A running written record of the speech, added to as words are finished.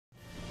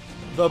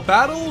The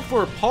battle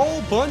for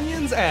Paul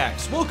Bunyan's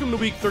axe. Welcome to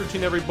week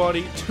 13,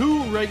 everybody.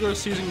 2 regular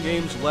season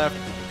games left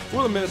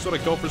for the Minnesota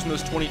Gophers in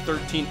this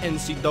 2013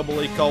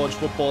 NCAA college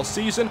football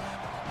season.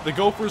 The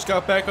Gophers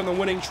got back on the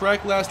winning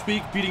track last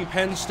week, beating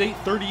Penn State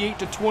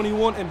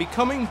 38-21 and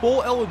becoming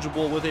bowl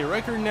eligible with a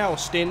record now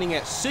standing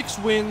at 6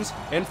 wins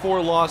and 4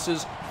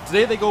 losses.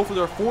 Today they go for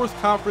their 4th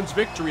conference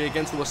victory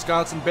against the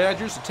Wisconsin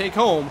Badgers to take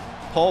home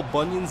Paul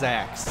Bunyan's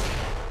axe.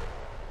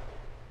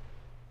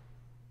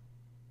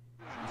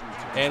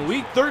 And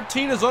week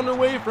 13 is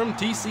underway from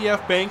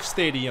TCF Bank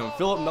Stadium.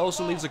 Philip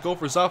Nelson leads the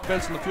Gophers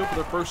offense on the field for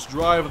their first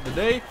drive of the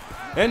day.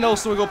 And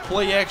Nelson will go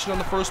play action on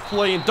the first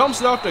play and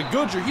dumps it off to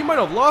Goodger. He might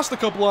have lost a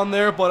couple on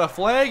there, but a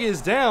flag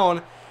is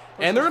down.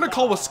 And they're going to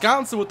call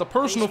Wisconsin with the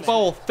personal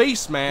foul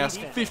face mask,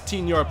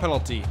 15-yard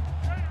penalty.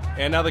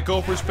 And now the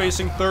Gophers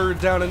facing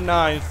 3rd down and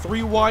 9.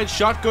 3 wide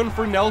shotgun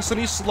for Nelson.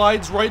 He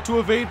slides right to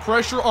evade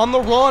pressure on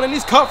the run, and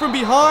he's caught from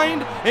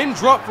behind and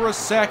dropped for a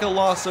sack, a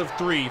loss of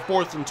 3.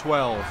 4th and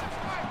 12.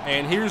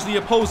 And here's the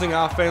opposing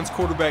offense.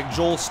 Quarterback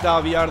Joel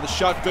Stavy out of the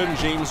shotgun.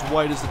 James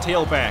White is the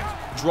tailback.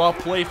 Draw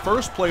play,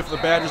 first play for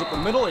the Badgers up the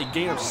middle. A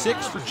gain of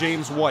 6 for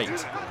James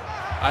White.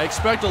 I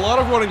expect a lot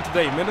of running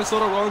today.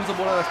 Minnesota runs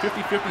about a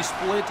 50-50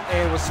 split,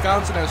 and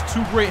Wisconsin has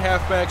 2 great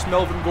halfbacks,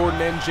 Melvin Gordon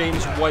and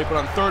James White. But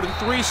on 3rd and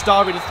 3,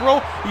 Stavy to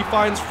throw. He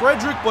finds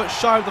Frederick, but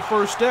shy of the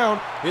first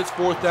down. It's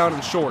 4th down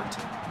and short.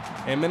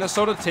 And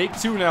Minnesota take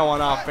 2 now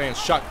on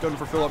offense. Shotgun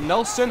for Philip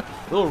Nelson.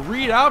 Little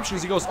read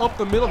options. He goes up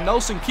the middle.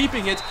 Nelson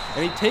keeping it,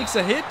 and he takes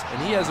a hit,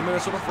 and he has a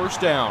Minnesota first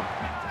down.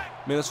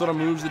 Minnesota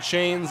moves the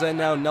chains, and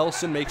now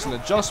Nelson makes an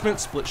adjustment.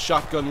 Split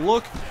shotgun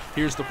look.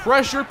 Here's the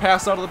pressure.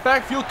 Pass out of the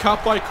backfield.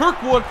 Caught by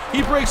Kirkwood.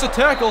 He breaks a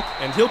tackle,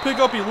 and he'll pick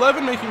up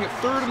 11, making it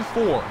 3rd and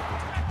 4.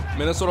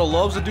 Minnesota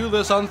loves to do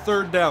this on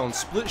 3rd down.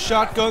 Split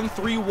shotgun,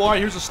 3 wide.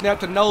 Here's a snap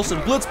to Nelson.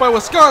 Blitz by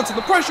Wisconsin.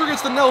 The pressure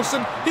gets to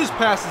Nelson. His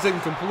pass is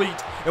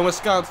incomplete, and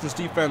Wisconsin's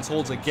defense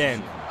holds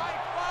again.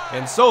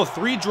 And so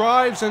 3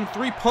 drives and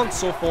 3 punts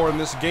so far in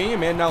this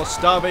game, and now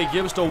Stavy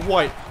gives to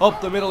White. Up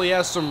the middle, he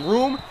has some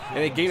room, and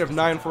a gain of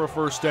 9 for a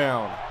first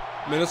down.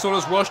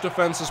 Minnesota's rush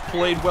defense has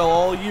played well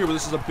all year, but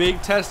this is a big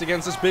test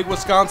against this big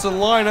Wisconsin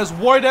line as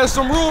White has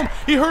some room.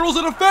 He hurdles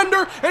a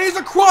defender, and he's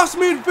across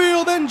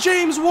midfield, and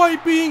James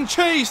White being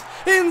chased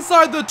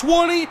inside the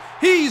 20.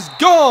 He's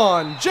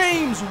gone.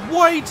 James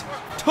White,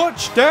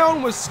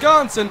 touchdown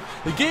Wisconsin.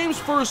 The game's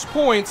first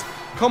points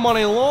come on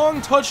a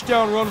long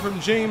touchdown run from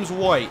James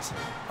White.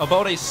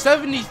 About a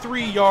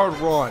 73-yard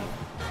run.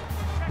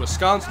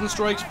 Wisconsin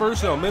strikes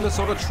first, now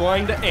Minnesota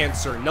trying to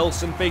answer.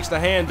 Nelson fakes the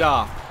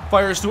handoff.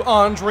 Fires to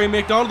Andre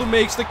McDonald, who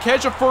makes the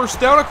catch. A first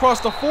down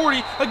across the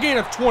 40, a gain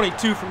of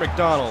 22 for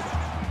McDonald.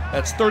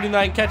 That's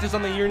 39 catches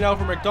on the year now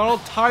for McDonald,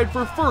 tied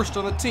for first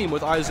on the team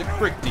with Isaac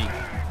Frichty.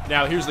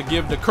 Now here's the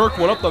give to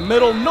Kirkwood up the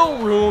middle,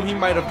 no room, he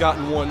might have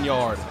gotten 1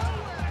 yard.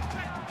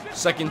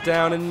 2nd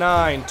down and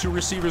 9, 2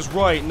 receivers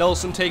right,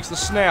 Nelson takes the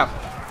snap,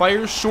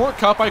 fires short,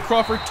 caught by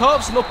Crawford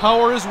Tubbs, and he'll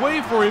power his way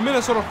for a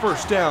Minnesota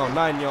first down,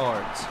 9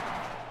 yards.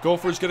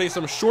 Gophers getting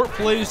some short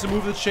plays to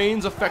move the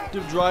chains.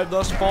 Effective drive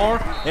thus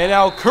far. And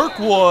now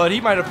Kirkwood,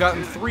 he might have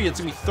gotten 3. It's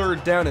going to be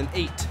 3rd down and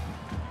 8.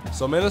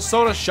 So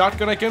Minnesota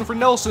shotgun again for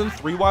Nelson.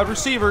 3 wide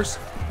receivers.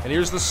 And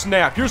here's the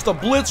snap. Here's the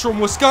blitz from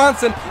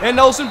Wisconsin. And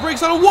Nelson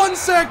breaks out of 1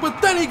 sack,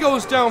 but then he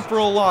goes down for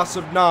a loss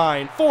of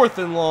 9. 4th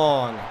and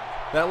long.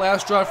 That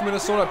last drive for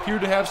Minnesota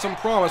appeared to have some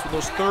promise, but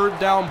those 3rd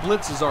down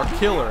blitzes are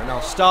killer. Now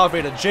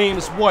Stavy to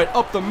James White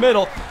up the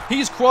middle.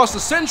 He's crossed the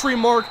century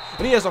mark,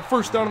 and he has a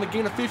first down in the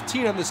gain of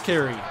 15 on this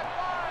carry.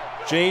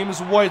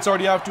 James White's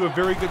already off to a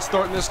very good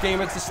start in this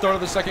game. It's the start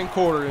of the 2nd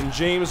quarter, and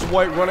James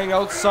White running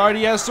outside.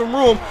 He has some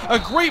room. A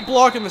great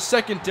block in the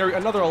secondary,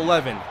 another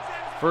 11.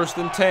 1st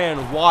and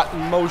 10, Watt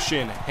in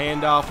motion.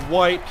 Handoff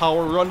White,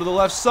 power run to the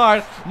left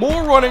side.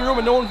 More running room,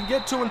 and no one can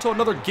get to him until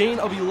another gain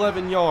of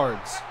 11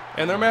 yards.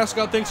 And their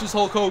mascot thinks he's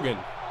Hulk Hogan.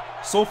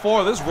 So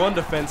far, this run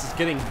defense is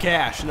getting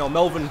gashed. Now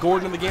Melvin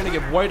Gordon in the game to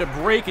give White a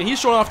break, and he's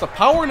showing off the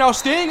power, now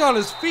staying on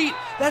his feet.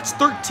 That's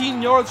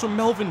 13 yards from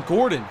Melvin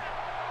Gordon.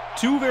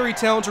 2 very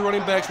talented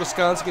running backs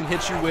Wisconsin can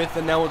hit you with,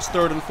 and now it's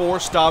 3rd and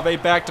 4. Stavy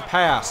back to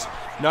pass.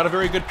 Not a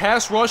very good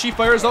pass rush. He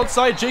fires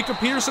outside. Jacob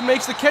Peterson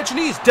makes the catch, and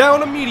he's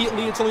down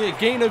immediately. It's only a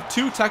gain of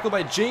 2, tackled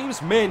by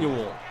James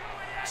Manuel.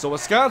 So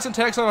Wisconsin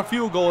tacks on a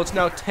field goal. It's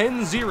now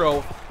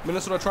 10-0.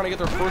 Minnesota trying to get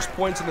their first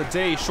points in the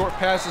day. Short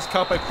passes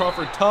caught by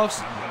Crawford Tufts.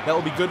 That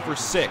will be good for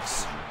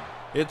 6.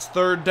 It's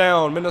 3rd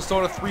down.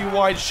 Minnesota 3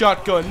 wide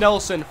shotgun.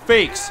 Nelson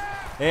fakes.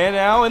 And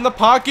now in the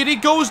pocket, he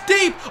goes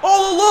deep,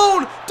 all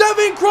alone.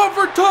 Devin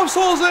Crawford Tufts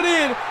holds it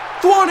in.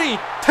 20,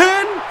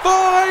 10,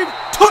 5,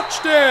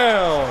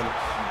 touchdown.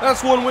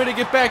 That's one way to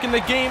get back in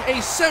the game. A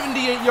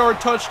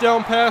 78-yard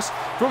touchdown pass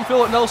from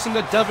Philip Nelson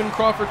to Devin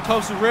Crawford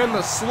Tufts, who ran the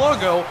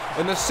sluggo,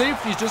 and the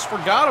safeties just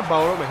forgot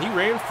about him, and he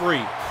ran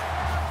free.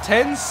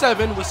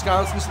 10-7,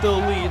 Wisconsin still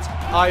leads.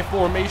 I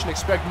formation,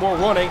 expect more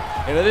running,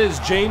 and it is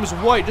James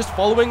White just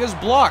following his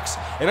blocks.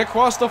 And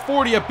across the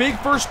 40, a big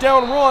first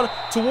down run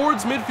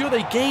towards midfield,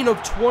 a gain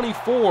of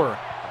 24.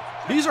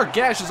 These are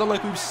gashes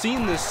unlike we've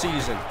seen this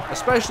season,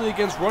 especially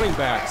against running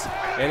backs.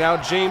 And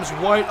now James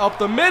White up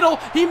the middle.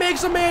 He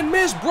makes a man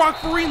miss. Brock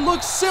Vereen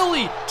looks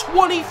silly.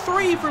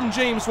 23 from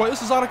James White.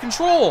 This is out of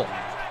control.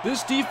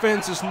 This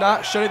defense is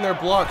not shedding their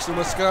blocks, and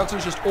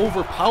Wisconsin's just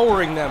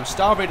overpowering them.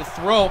 Stave to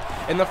throw,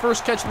 and the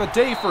first catch of the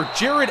day for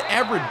Jared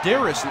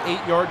Abradaris, an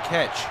 8-yard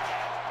catch.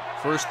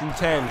 1st and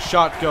 10,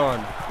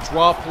 shotgun,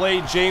 draw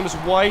play, James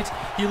White.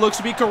 He looks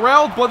to be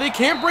corralled, but they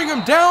can't bring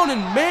him down,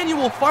 and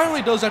Manuel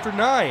finally does after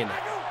 9.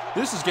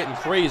 This is getting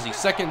crazy.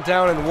 2nd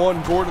down and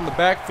 1, Gordon in the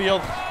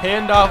backfield,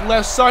 handoff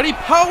left side, he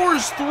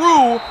powers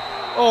through.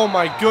 Oh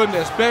my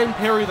goodness, Ben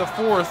Perry the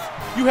 4th.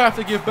 You have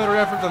to give better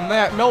effort than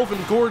that. Melvin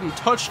Gordon,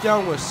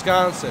 touchdown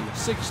Wisconsin,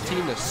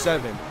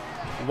 16-7.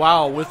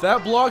 Wow, with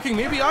that blocking,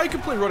 maybe I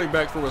could play running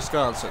back for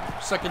Wisconsin.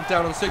 2nd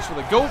down and 6 for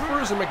the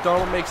Gophers, and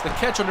McDonald makes the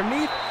catch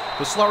underneath.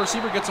 The slot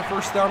receiver gets a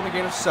 1st down in the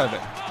gain of 7.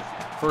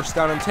 1st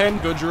down and 10,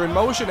 Goodger in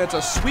motion. It's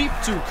a sweep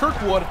to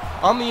Kirkwood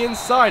on the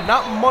inside.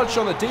 Not much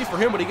on the day for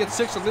him, but he gets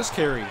 6 on this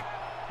carry.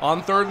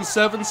 On 3rd and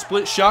 7,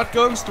 split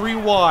shotguns, 3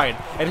 wide.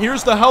 And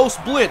here's the house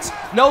blitz.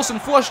 Nelson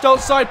flushed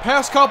outside,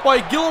 pass caught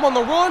by Gillum on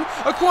the run.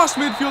 Across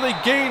midfield,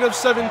 a gain of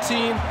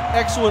 17.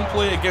 Excellent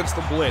play against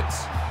the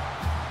blitz.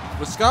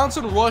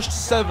 Wisconsin rushed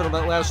 7 on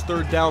that last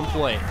 3rd down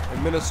play,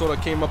 and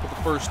Minnesota came up with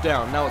the 1st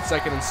down. Now it's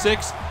 2nd and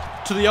 6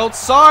 to the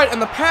outside,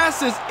 and the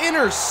pass is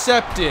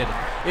intercepted.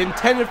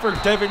 Intended for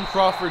Devin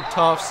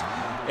Crawford-Tufts.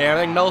 And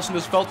I think Nelson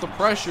just felt the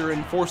pressure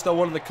and forced out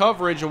one of the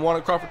coverage and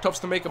wanted Crawford-Tufts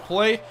to make a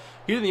play.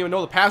 He didn't even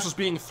know the pass was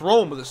being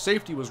thrown, but the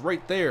safety was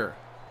right there.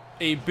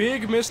 A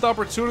big missed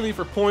opportunity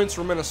for points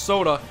for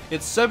Minnesota.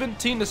 It's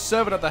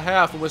 17-7 at the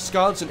half, and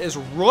Wisconsin is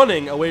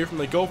running away from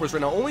the Gophers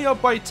right now. Only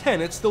up by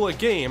 10, it's still a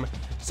game.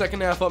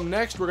 2nd half up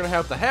next, we're going to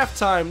have the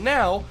halftime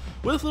now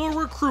with a little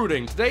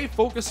recruiting. Today,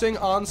 focusing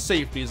on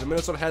safeties, and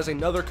Minnesota has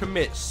another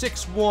commit.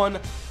 6'1"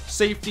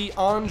 safety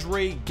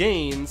Andre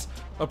Gaines.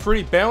 A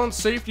pretty balanced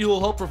safety who will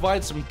help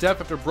provide some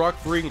depth after Brock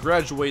Vereen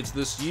graduates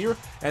this year.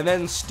 And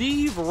then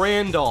Steve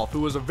Randolph,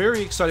 who is a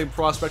very exciting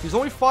prospect. He's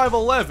only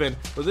 5'11",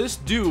 but this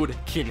dude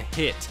can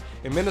hit.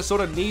 And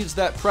Minnesota needs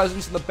that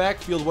presence in the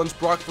backfield once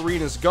Brock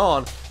Vereen is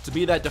gone to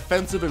be that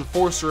defensive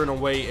enforcer in a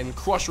way and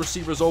crush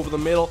receivers over the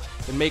middle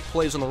and make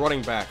plays on the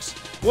running backs.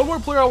 One more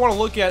player I want to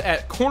look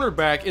at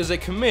cornerback is a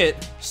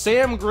commit,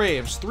 Sam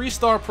Graves,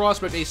 3-star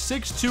prospect, a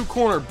 6'2"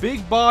 corner,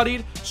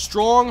 big-bodied,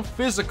 strong,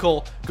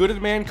 physical, good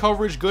in man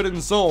coverage, good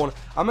in zone.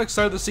 I'm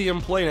excited to see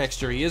him play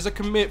next year. He is a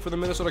commit for the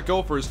Minnesota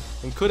Gophers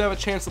and could have a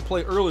chance to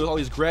play early with all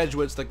these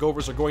graduates that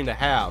Gophers are going to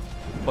have.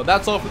 But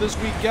that's all for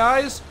this week,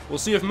 guys. We'll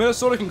see if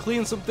Minnesota can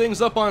clean some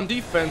things up on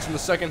defense in the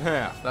 2nd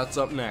half. That's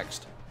up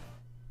next.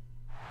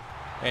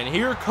 And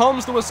here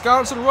comes the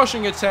Wisconsin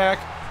rushing attack,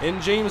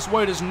 and James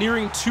White is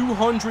nearing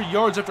 200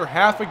 yards after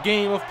half a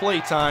game of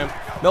playtime.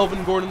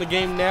 Melvin Gordon in the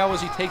game now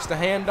as he takes the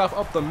handoff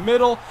up the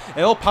middle, and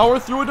he'll power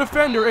through a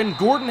defender, and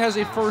Gordon has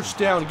a 1st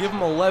down, give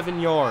him 11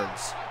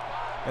 yards.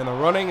 And the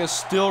running is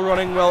still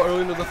running well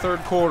early into the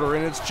 3rd quarter,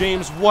 and it's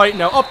James White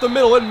now up the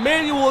middle, and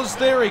Manuel is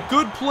there, a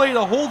good play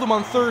to hold him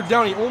on 3rd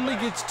down. He only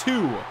gets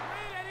 2.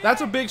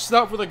 That's a big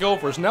stop for the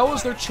Gophers. Now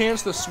is their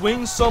chance to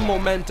swing some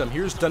momentum.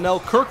 Here's Donnell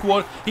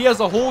Kirkwood. He has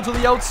a hole to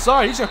the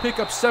outside. He's going to pick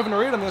up 7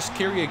 or 8 on this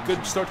carry. A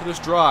good start to this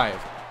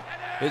drive.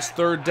 It's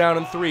 3rd down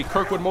and 3.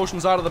 Kirkwood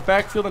motions out of the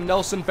backfield, and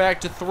Nelson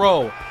back to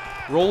throw.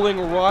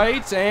 Rolling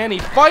right, and he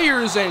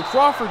fires, and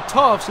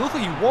Crawford-Tufts, it looked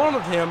like he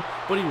wanted him,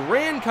 but he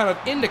ran kind of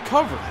into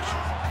coverage.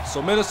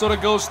 So Minnesota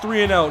goes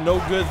 3 and out, no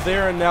good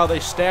there, and now they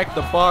stack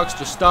the box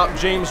to stop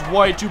James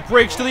White, who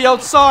breaks to the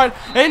outside,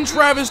 and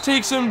Travis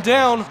takes him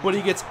down, but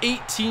he gets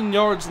 18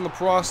 yards in the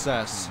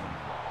process.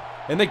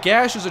 And the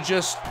gashes are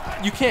just,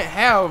 you can't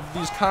have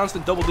these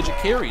constant double-digit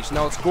carries.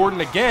 Now it's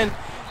Gordon again,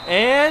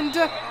 and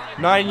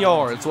 9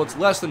 yards, so it's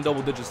less than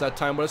double digits that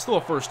time, but it's still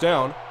a 1st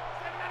down.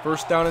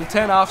 1st down and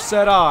 10,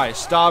 offset eye.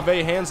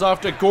 Stave hands off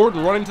to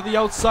Gordon, running to the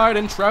outside,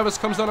 and Travis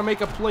comes down to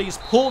make a play. He's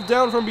pulled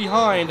down from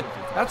behind.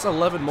 That's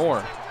 11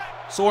 more.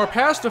 So our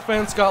pass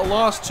defense got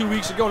lost 2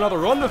 weeks ago. Now the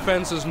run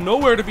defense is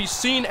nowhere to be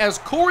seen as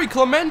Corey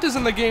Clement is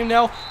in the game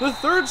now, the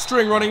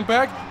 3rd-string running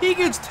back. He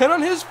gets 10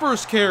 on his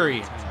 1st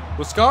carry.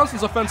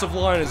 Wisconsin's offensive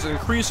line is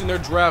increasing their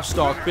draft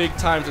stock big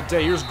time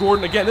today. Here's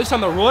Gordon again. This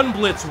time the run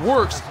blitz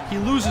works. He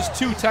loses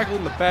 2 tackled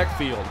in the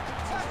backfield.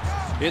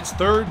 It's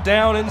 3rd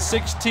down and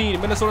 16.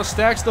 Minnesota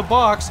stacks the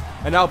box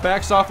and now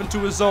backs off into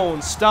his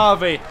zone.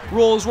 Stave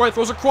rolls right,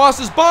 throws across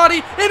his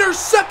body.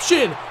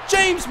 Interception!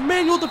 James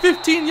Manuel at the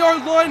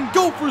 15-yard line.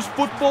 Gophers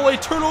football, a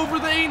turnover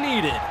they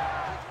needed.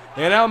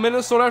 And now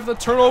Minnesota, after the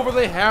turnover,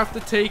 they have to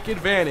take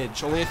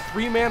advantage. Only a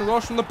 3-man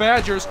rush from the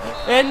Badgers,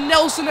 and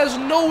Nelson has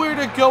nowhere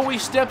to go. He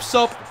steps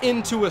up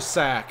into a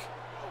sack.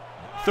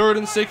 3rd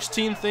and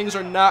 16, things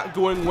are not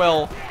going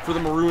well for the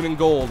maroon and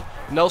gold.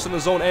 Nelson in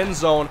his own end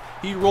zone.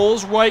 He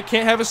rolls right,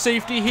 can't have a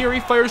safety here. He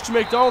fires to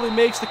McDonald. He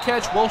makes the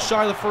catch well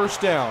shy of the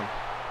 1st down.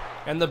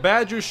 And the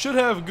Badgers should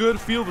have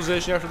good field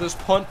position after this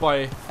punt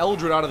by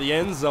Eldred out of the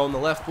end zone. The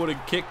left-footed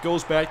kick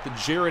goes back to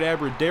Jared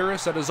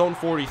Abradaris at his own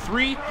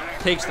 43.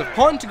 Takes the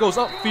punt, goes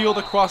upfield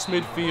across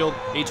midfield,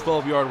 a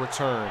 12-yard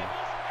return.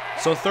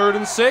 So 3rd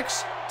and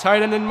 6.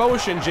 Tight end in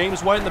motion.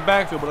 James White in the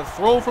backfield, but a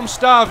throw from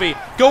Stavy.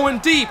 Going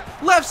deep.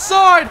 Left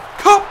side.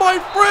 Caught by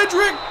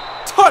Frederick.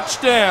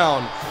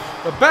 Touchdown.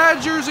 The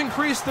Badgers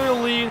increased their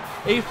lead.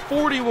 A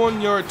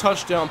 41-yard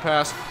touchdown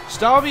pass.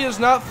 Stavy has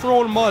not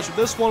thrown much, but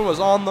this one was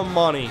on the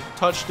money.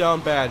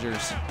 Touchdown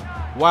Badgers.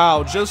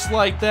 Wow, just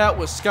like that,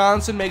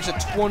 Wisconsin makes it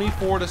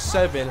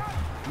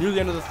 24-7. Near the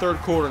end of the 3rd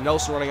quarter,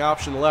 Nelson running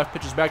option left,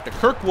 pitches back to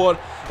Kirkwood,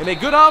 and a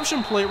good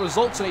option play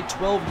results in a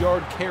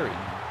 12-yard carry.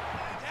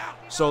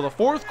 So the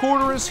 4th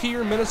quarter is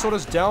here.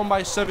 Minnesota's down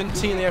by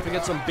 17. They have to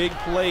get some big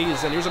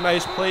plays, and here's a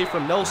nice play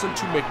from Nelson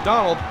to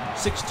McDonald,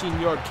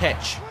 16-yard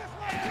catch.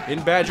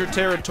 In Badger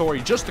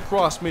territory, just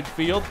across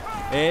midfield,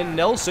 and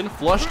Nelson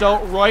flushed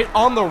out right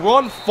on the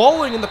run,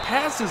 falling, and the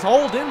pass is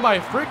hauled in by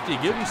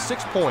Fricky, giving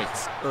 6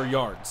 points, or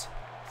yards.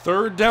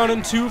 3rd down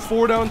and 2,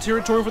 4-down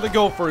territory for the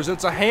Gophers.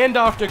 It's a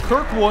handoff to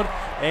Kirkwood,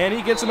 and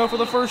he gets enough for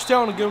the 1st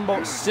down to give him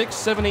about 6,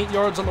 7, 8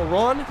 yards on the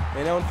run,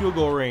 and now in field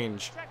goal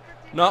range.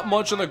 Not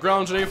much on the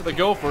ground today for the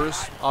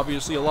Gophers.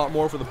 Obviously a lot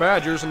more for the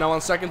Badgers. And now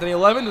on 2nd and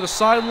 11 to the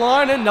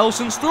sideline, and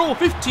Nelson's throw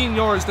 15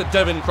 yards to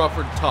Devin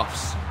Crawford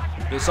Tufts.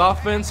 This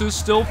offense is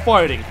still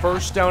fighting.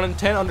 1st down and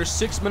 10, under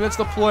 6 minutes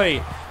to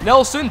play.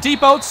 Nelson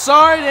deep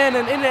outside, and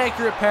an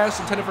inaccurate pass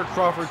intended for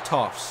Crawford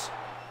Tufts.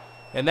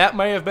 And that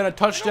may have been a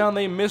touchdown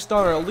they missed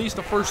on, or at least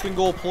a 1st and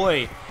goal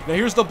play. Now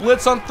here's the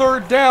blitz on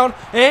 3rd down,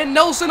 and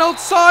Nelson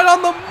outside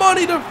on the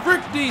money to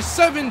Fricky,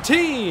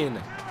 17.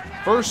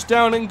 1st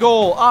down and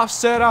goal,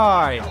 offset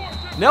eye.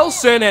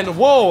 Nelson, and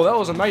whoa, that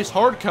was a nice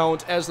hard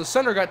count as the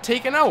center got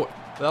taken out.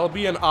 That'll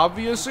be an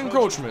obvious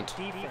encroachment.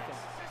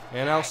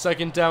 And now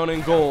 2nd down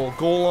and goal.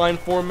 Goal line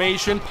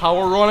formation,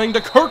 power running to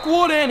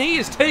Kirkwood, and he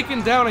is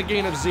taken down, a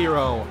gain of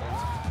 0.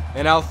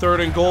 And now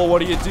 3rd and goal,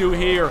 what do you do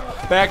here?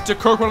 Back to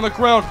Kirkwood on the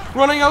ground,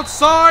 running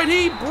outside,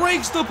 he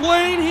breaks the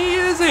plane, he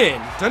is in.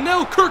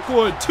 Donnell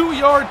Kirkwood,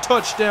 2-yard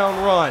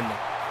touchdown run.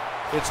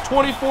 It's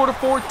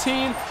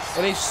 24-14,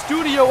 and a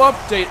studio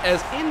update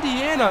as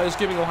Indiana is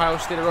giving Ohio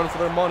State a run for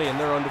their money, and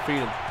they're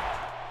undefeated.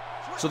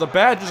 So the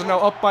Badgers are now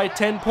up by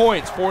 10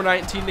 points,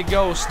 4:19 to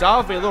go.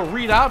 Stave, a little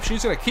read option,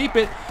 he's going to keep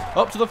it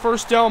up to the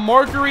 1st down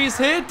marker. He's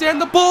hit, and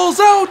the ball's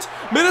out.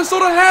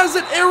 Minnesota has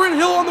it. Aaron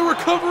Hill on the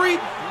recovery.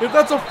 If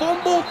that's a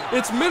fumble,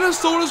 it's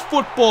Minnesota's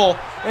football,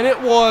 and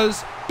it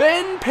was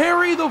Ben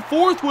Perry the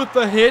 4th with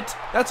the hit.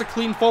 That's a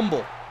clean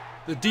fumble.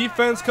 The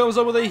defense comes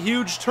up with a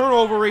huge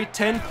turnover, a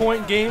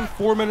 10-point game,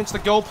 4 minutes to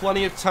go,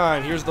 plenty of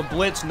time. Here's the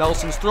blitz,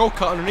 Nelson's throw,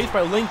 cut underneath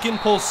by Lincoln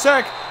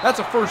Polsek. That's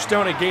a 1st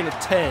down, a gain of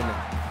 10.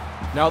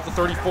 Now at the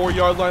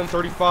 34-yard line,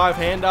 35,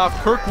 handoff,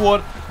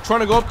 Kirkwood trying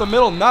to go up the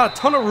middle, not a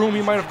ton of room,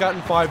 he might have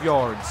gotten 5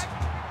 yards.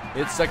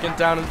 It's 2nd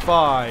down and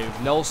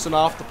 5, Nelson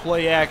off the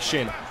play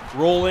action.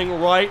 Rolling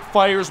right,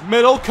 fires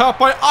middle, caught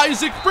by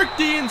Isaac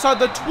Fricky inside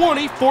the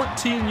 20,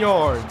 14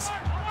 yards.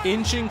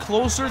 Inching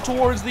closer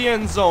towards the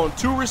end zone.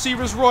 2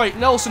 receivers right.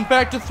 Nelson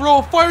back to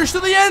throw. Fires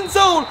to the end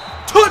zone.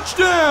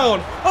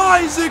 Touchdown!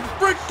 Isaac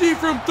Fricky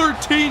from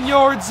 13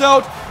 yards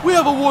out. We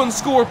have a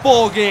 1-score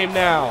ball game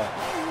now.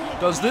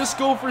 Does this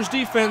Gophers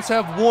defense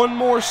have one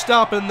more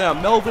stop in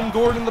them? Melvin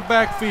Gordon in the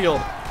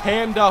backfield.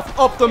 Handoff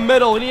up the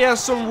middle, and he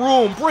has some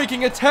room.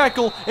 Breaking a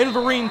tackle, and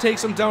Vereen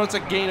takes him down. It's a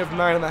gain of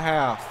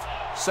 9.5.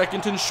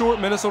 2nd and short,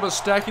 Minnesota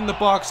stacking the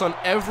box on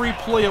every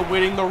play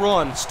awaiting the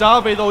run.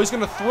 Stave, though, he's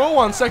going to throw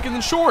on 2nd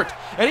and short.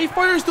 And he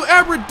fires to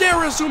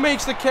Abradaris, who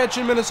makes the catch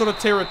in Minnesota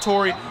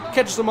territory.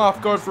 Catches them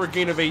off guard for a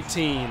gain of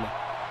 18.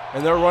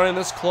 And they're running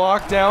this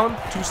clock down.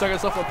 2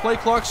 seconds left on the play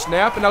clock.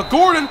 Snap, and now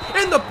Gordon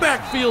in the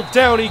backfield.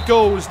 Down he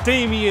goes.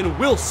 Damian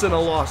Wilson, a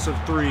loss of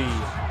 3.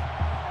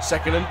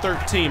 2nd and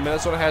 13.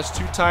 Minnesota has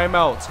 2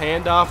 timeouts.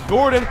 Handoff,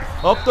 Gordon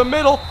up the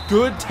middle.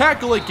 Good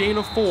tackle, a gain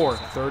of 4.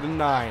 3rd and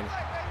 9.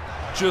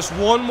 Just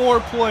one more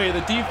play.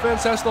 The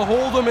defense has to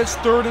hold them. It's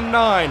 3rd and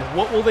 9.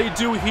 What will they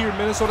do here?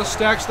 Minnesota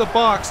stacks the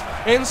box.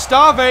 And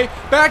Stave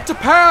back to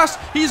pass.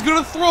 He's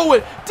going to throw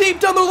it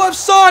deep down the left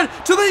side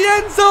to the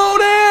end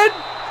zone, and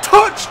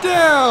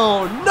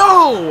touchdown!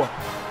 No!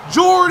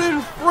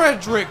 Jordan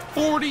Frederick,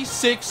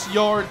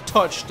 46-yard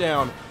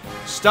touchdown.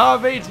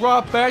 Stave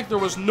dropped back. There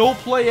was no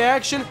play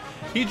action.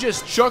 He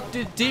just chucked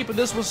it deep, and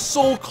this was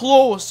so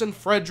close, and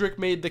Frederick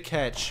made the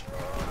catch.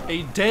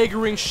 A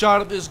daggering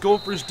shot at this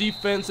Gophers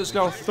defense. It's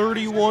now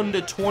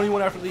 31-21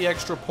 after the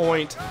extra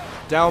point.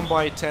 Down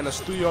by 10. A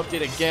studio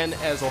update again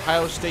as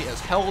Ohio State has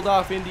held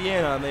off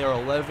Indiana, and they are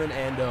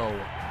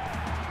 11-0.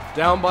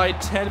 Down by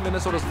 10,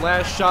 Minnesota's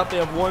last shot. They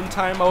have 1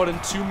 timeout in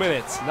 2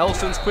 minutes.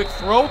 Nelson's quick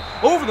throw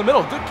over the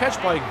middle. Good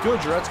catch by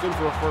Goodger. That's good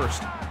for a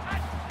 1st.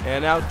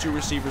 And now 2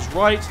 receivers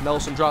right.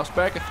 Nelson drops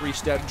back, a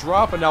 3-step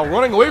drop, and now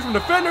running away from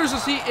defenders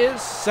as he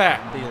is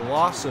sacked. The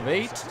loss of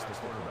 8.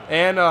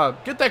 And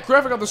get that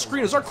graphic on the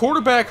screen. Is our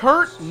quarterback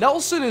hurt?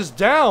 Nelson is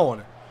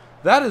down.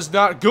 That is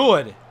not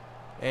good.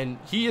 And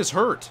he is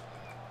hurt.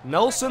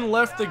 Nelson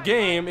left the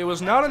game. It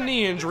was not a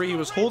knee injury. He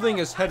was holding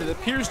his head. It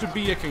appears to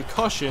be a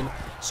concussion.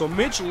 So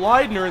Mitch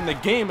Leidner in the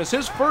game is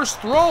his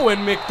 1st throw,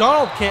 and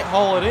McDonald can't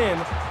haul it in.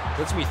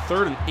 That's me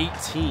 3rd and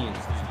 18.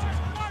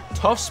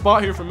 Tough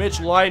spot here for Mitch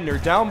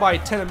Leidner. Down by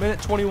 10, a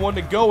minute 21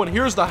 to go. And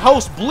here's the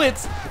house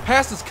blitz.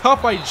 Pass is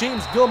caught by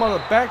James Gillum out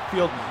of the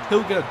backfield.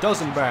 He'll get a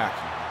dozen back.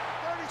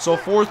 So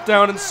 4th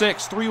down and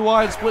 6. 3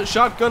 wide split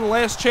shotgun.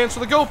 Last chance for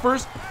the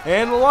Gophers.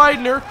 And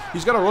Leidner,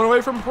 he's got to run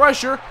away from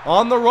pressure.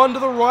 On the run to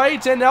the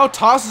right. And now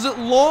tosses it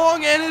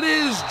long. And it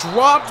is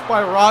dropped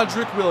by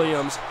Roderick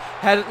Williams.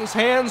 Had it in his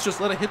hands. Just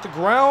let it hit the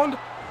ground.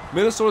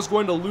 Minnesota's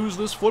going to lose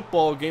this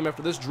football game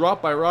after this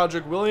drop by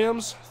Roderick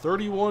Williams,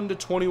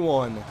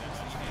 31-21.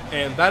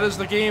 And that is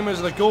the game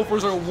as the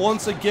Gophers are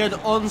once again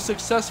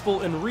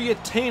unsuccessful in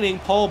reattaining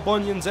Paul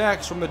Bunyan's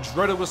axe from the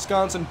dreaded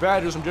Wisconsin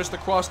Badgers from just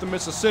across the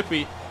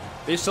Mississippi.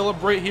 They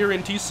celebrate here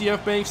in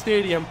TCF Bank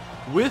Stadium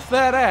with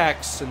that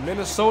axe. In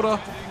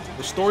Minnesota,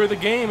 the story of the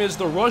game is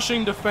the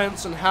rushing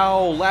defense and how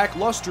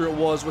lackluster it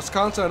was.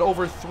 Wisconsin had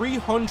over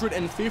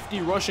 350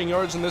 rushing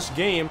yards in this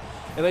game.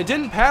 And they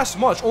didn't pass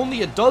much,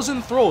 only a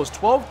dozen throws,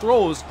 12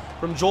 throws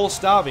from Joel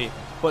Stave.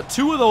 But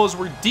 2 of those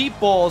were deep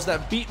balls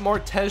that beat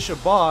Martez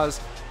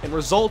Shabazz and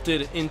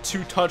resulted in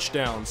 2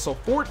 touchdowns. So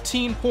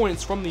 14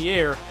 points from the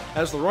air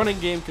as the running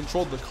game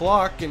controlled the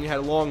clock and you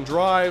had long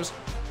drives.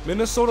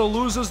 Minnesota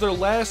loses their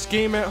last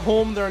game at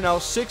home. They're now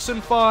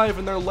 6-5,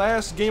 and their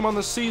last game on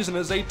the season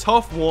is a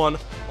tough one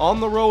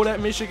on the road at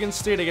Michigan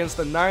State against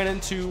the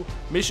 9-2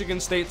 Michigan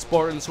State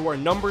Spartans, who are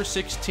number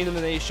 16 in the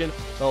nation.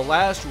 The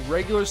last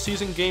regular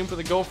season game for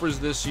the Gophers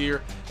this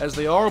year, as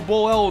they are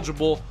bowl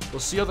eligible. We'll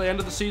see how the end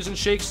of the season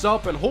shakes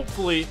up, and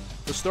hopefully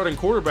the starting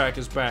quarterback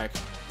is back.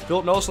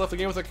 Philip Nelson left the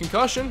game with a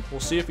concussion. We'll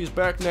see if he's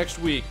back next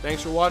week.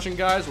 Thanks for watching,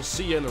 guys. We'll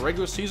see you in the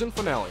regular season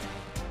finale.